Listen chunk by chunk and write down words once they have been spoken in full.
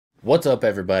What's up,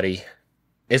 everybody?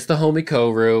 It's the homie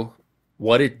Koru.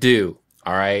 What it do?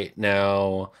 All right.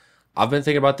 Now, I've been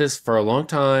thinking about this for a long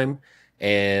time,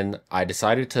 and I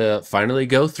decided to finally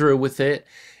go through with it.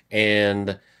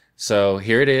 And so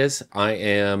here it is. I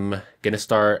am gonna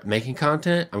start making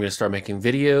content. I'm gonna start making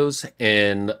videos,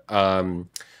 and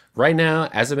right now,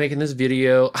 as I'm making this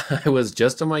video, I was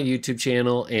just on my YouTube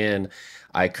channel, and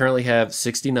I currently have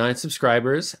 69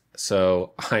 subscribers.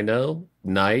 So I know,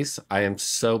 nice. I am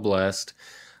so blessed.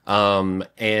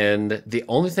 And the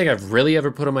only thing I've really ever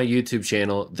put on my YouTube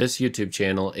channel, this YouTube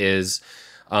channel, is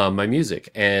my music.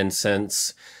 And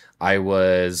since I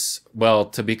was, well,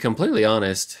 to be completely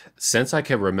honest, since I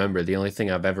can remember, the only thing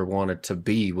I've ever wanted to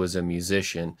be was a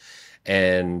musician.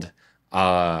 And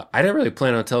I didn't really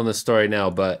plan on telling this story now,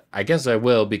 but I guess I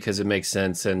will because it makes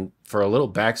sense. And for a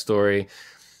little backstory,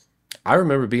 I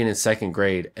remember being in second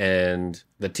grade and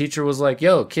the teacher was like,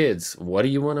 "Yo, kids, what do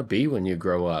you want to be when you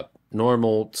grow up?"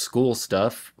 Normal school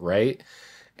stuff, right?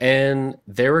 And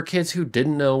there were kids who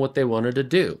didn't know what they wanted to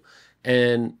do.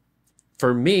 And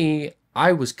for me,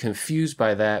 I was confused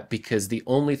by that because the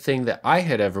only thing that I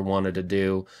had ever wanted to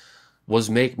do was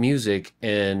make music.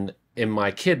 And in my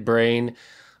kid brain,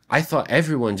 I thought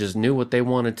everyone just knew what they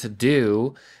wanted to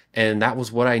do. And that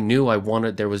was what I knew I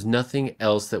wanted. There was nothing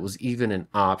else that was even an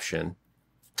option.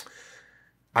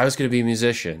 I was going to be a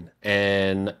musician,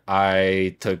 and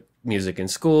I took music in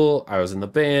school. I was in the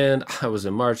band. I was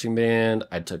in marching band.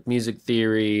 I took music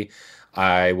theory.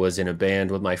 I was in a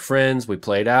band with my friends. We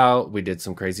played out. We did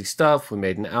some crazy stuff. We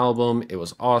made an album. It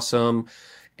was awesome.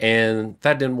 And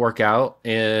that didn't work out.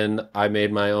 And I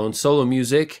made my own solo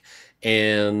music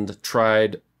and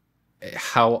tried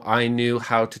how I knew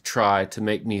how to try to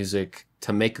make music,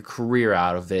 to make a career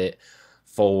out of it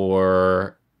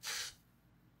for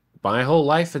my whole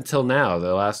life until now,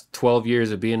 the last 12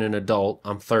 years of being an adult.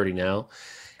 I'm 30 now.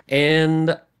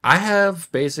 And I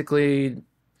have basically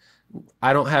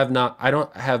I don't have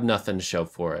nothing to show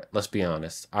for it. Let's be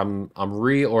honest. I'm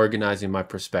reorganizing my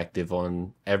perspective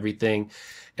on everything,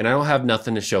 and I don't have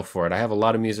nothing to show for it. I have a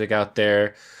lot of music out there.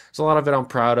 There's a lot of it I'm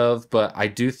proud of, but I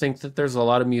do think that there's a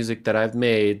lot of music that I've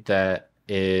made that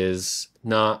is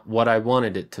not what I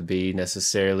wanted it to be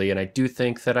necessarily, and I do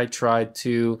think that I tried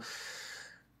to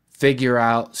figure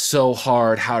out so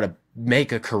hard how to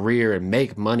make a career and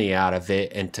make money out of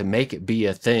it and to make it be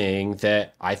a thing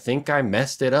that I think I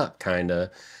messed it up kind of.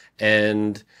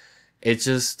 And it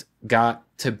just got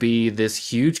to be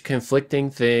this huge conflicting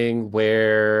thing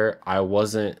where I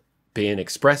wasn't being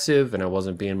expressive and I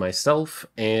wasn't being myself.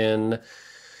 And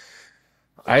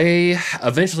I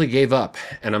eventually gave up.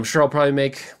 And I'm sure I'll probably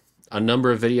make a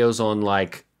number of videos on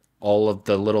like all of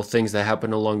the little things that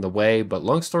happened along the way. But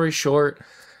long story short,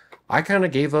 I kind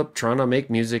of gave up trying to make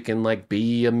music and like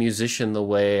be a musician the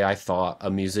way I thought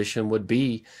a musician would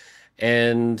be,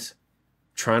 and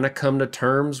trying to come to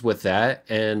terms with that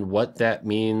and what that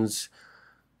means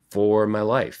for my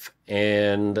life.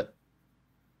 And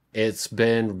it's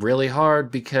been really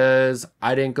hard because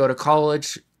I didn't go to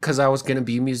college because I was going to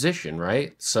be a musician,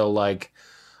 right? So, like,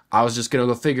 I was just going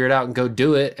to go figure it out and go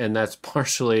do it. And that's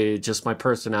partially just my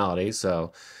personality.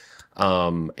 So,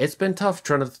 it's been tough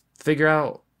trying to figure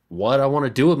out what I want to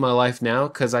do with my life now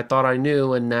because I thought I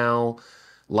knew, and now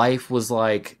life was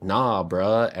like, nah,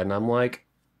 bruh. And I'm like,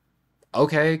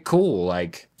 okay, cool.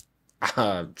 Like,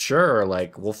 sure,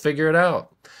 like, we'll figure it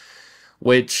out.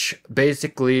 Which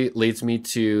basically leads me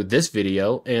to this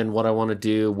video and what I want to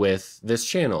do with this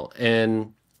channel.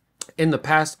 And in the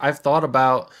past, I've thought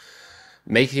about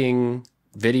making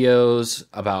videos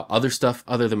about other stuff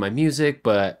other than my music,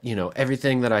 but you know,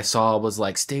 everything that I saw was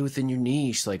like, stay within your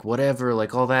niche, like whatever,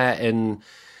 like all that. And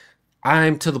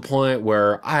I'm to the point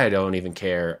where I don't even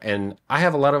care. And I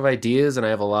have a lot of ideas and I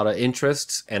have a lot of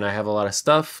interests and I have a lot of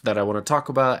stuff that I want to talk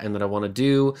about and that I want to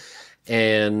do.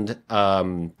 And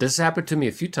this happened to me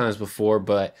a few times before,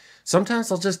 but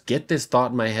sometimes I'll just get this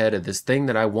thought in my head of this thing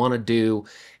that I want to do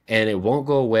and it won't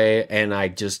go away. And I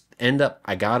just end up,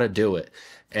 I gotta do it.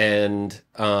 And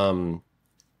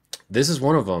this is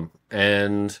one of them.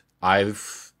 And I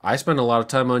spend a lot of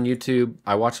time on YouTube.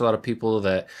 I watch a lot of people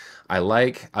that I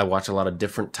like. I watch a lot of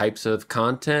different types of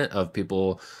content of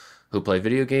people who play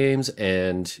video games,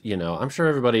 and you know, I'm sure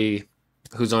everybody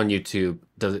who's on YouTube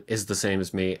is the same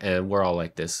as me, and we're all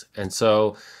like this. And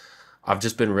so I've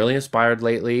just been really inspired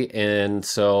lately. And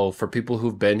so for people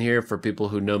who've been here, for people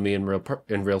who know me in real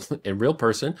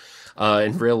person,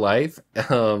 in real life,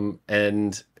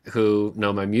 and who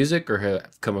know my music or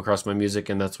have come across my music,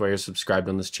 and that's why you're subscribed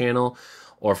on this channel,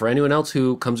 or for anyone else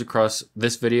who comes across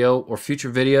this video or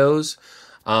future videos,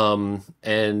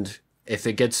 and if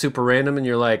it gets super random and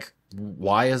you're like,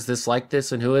 why is this like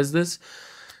this and who is this?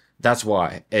 That's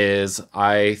why. Is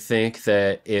I think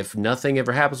that if nothing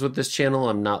ever happens with this channel,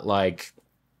 I'm not like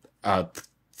a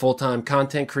full-time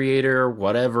content creator,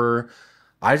 whatever.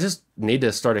 I just need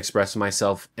to start expressing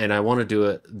myself, and I want to do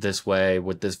it this way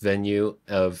with this venue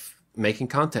of making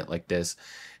content like this.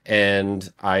 And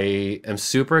I am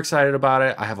super excited about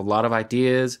it. I have a lot of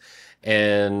ideas,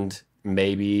 and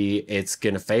maybe it's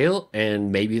gonna fail,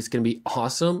 and maybe it's gonna be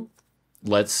awesome.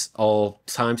 Let's all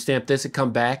timestamp this and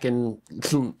come back and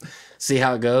see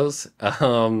how it goes.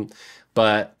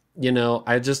 But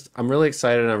I'm really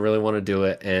excited and I really want to do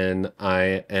it, and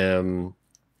I am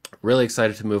really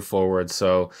excited to move forward.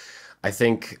 So I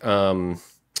think I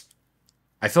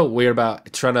felt weird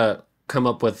about trying to come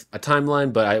up with a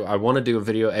timeline, but I want to do a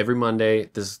video every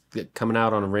Monday. This is coming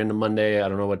out on a random Monday. I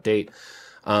don't know what date.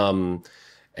 Um,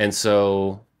 and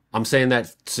so I'm saying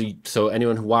that so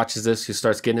anyone who watches this, who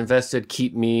starts getting invested,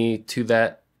 keep me to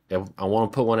that. I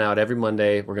want to put one out every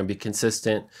Monday. We're going to be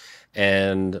consistent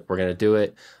and we're going to do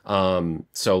it.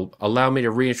 So allow me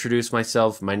to reintroduce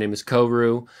myself. My name is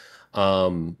Koru.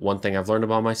 One thing I've learned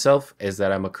about myself is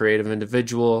that I'm a creative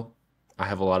individual. I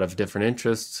have a lot of different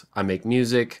interests. I make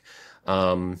music.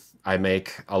 I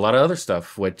make a lot of other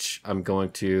stuff, which I'm going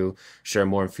to share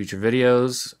more in future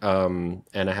videos.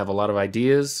 And I have a lot of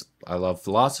ideas. I love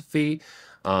philosophy.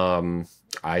 I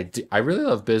really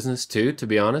love business too, to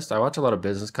be honest. I watch a lot of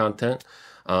business content.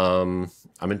 I'm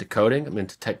into coding. I'm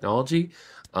into technology.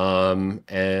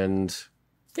 And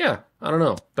yeah, I don't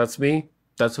know. That's me.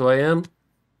 That's who I am.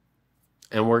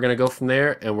 And we're going to go from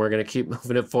there, and we're going to keep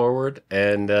moving it forward.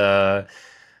 And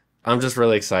I'm just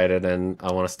really excited, and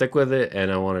I want to stick with it,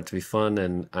 and I want it to be fun,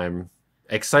 and I'm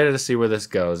excited to see where this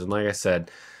goes. And like I said,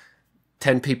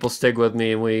 10 people stick with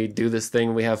me, and we do this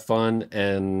thing, we have fun,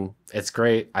 and it's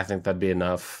great. I think that'd be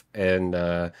enough. And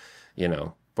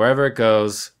wherever it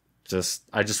goes,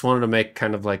 I just wanted to make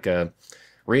kind of like a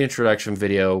reintroduction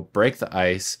video, break the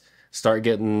ice, start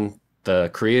getting the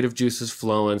creative juices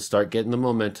flowing, start getting the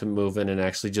momentum moving, and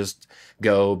actually just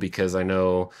go. Because I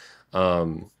know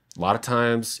a lot of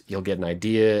times you'll get an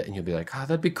idea and you'll be like, oh,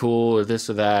 that'd be cool, or this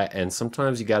or that. And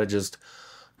sometimes you got to just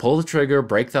pull the trigger,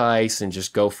 break the ice, and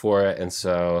just go for it. And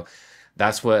so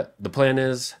that's what the plan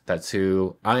is. That's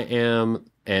who I am.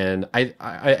 And I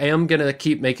am going to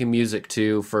keep making music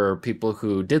too, for people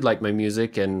who did like my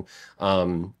music and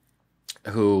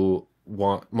who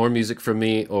want more music from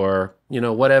me, or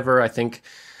whatever. I think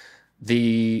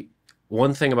the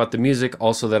one thing about the music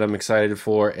also that I'm excited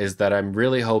for is that I'm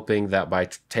really hoping that by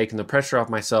taking the pressure off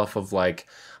myself of like,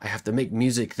 I have to make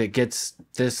music that gets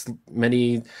this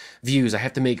many views, I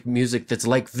have to make music that's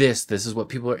like this is what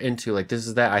people are into, like this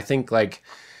is that. I think like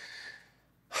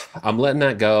I'm letting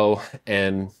that go,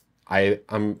 and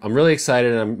I'm really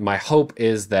excited. And my hope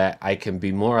is that I can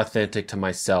be more authentic to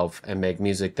myself and make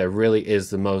music that really is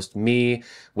the most me,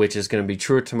 which is going to be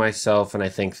true to myself. And I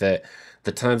think that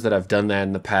the times that I've done that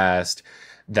in the past,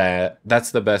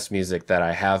 that's the best music that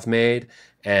I have made.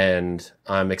 And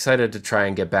I'm excited to try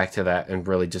and get back to that and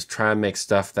really just try and make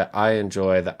stuff that I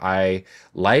enjoy, that I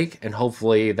like, and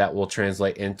hopefully that will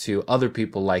translate into other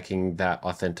people liking that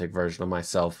authentic version of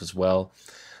myself as well.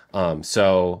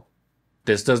 So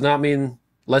this does not mean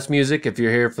less music. If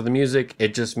you're here for the music,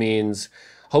 it just means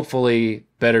hopefully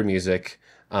better music.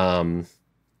 And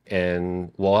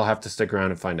we'll all have to stick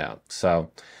around and find out.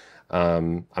 So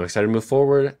I'm excited to move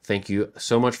forward. Thank you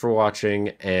so much for watching,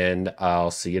 and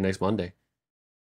I'll see you next Monday.